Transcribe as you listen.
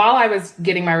I was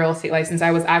getting my real estate license,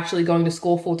 I was actually going to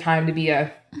school full time to be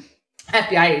a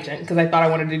FBI agent because I thought I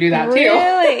wanted to do that too.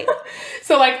 Really?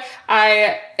 So like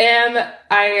I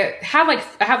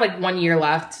have like 1 year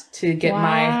left to get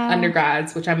my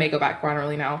undergrads, which I may go back for, I don't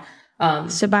really know.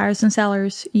 So buyers and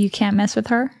sellers, you can't mess with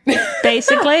her,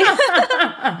 basically.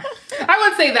 I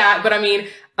wouldn't say that, but I mean,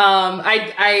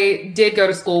 I did go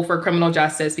to school for criminal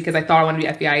justice because I thought I wanted to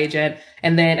be an FBI agent.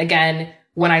 And then again,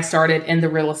 when I started in the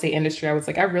real estate industry, I was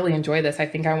like, I really enjoy this. I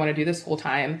think I want to do this full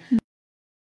time.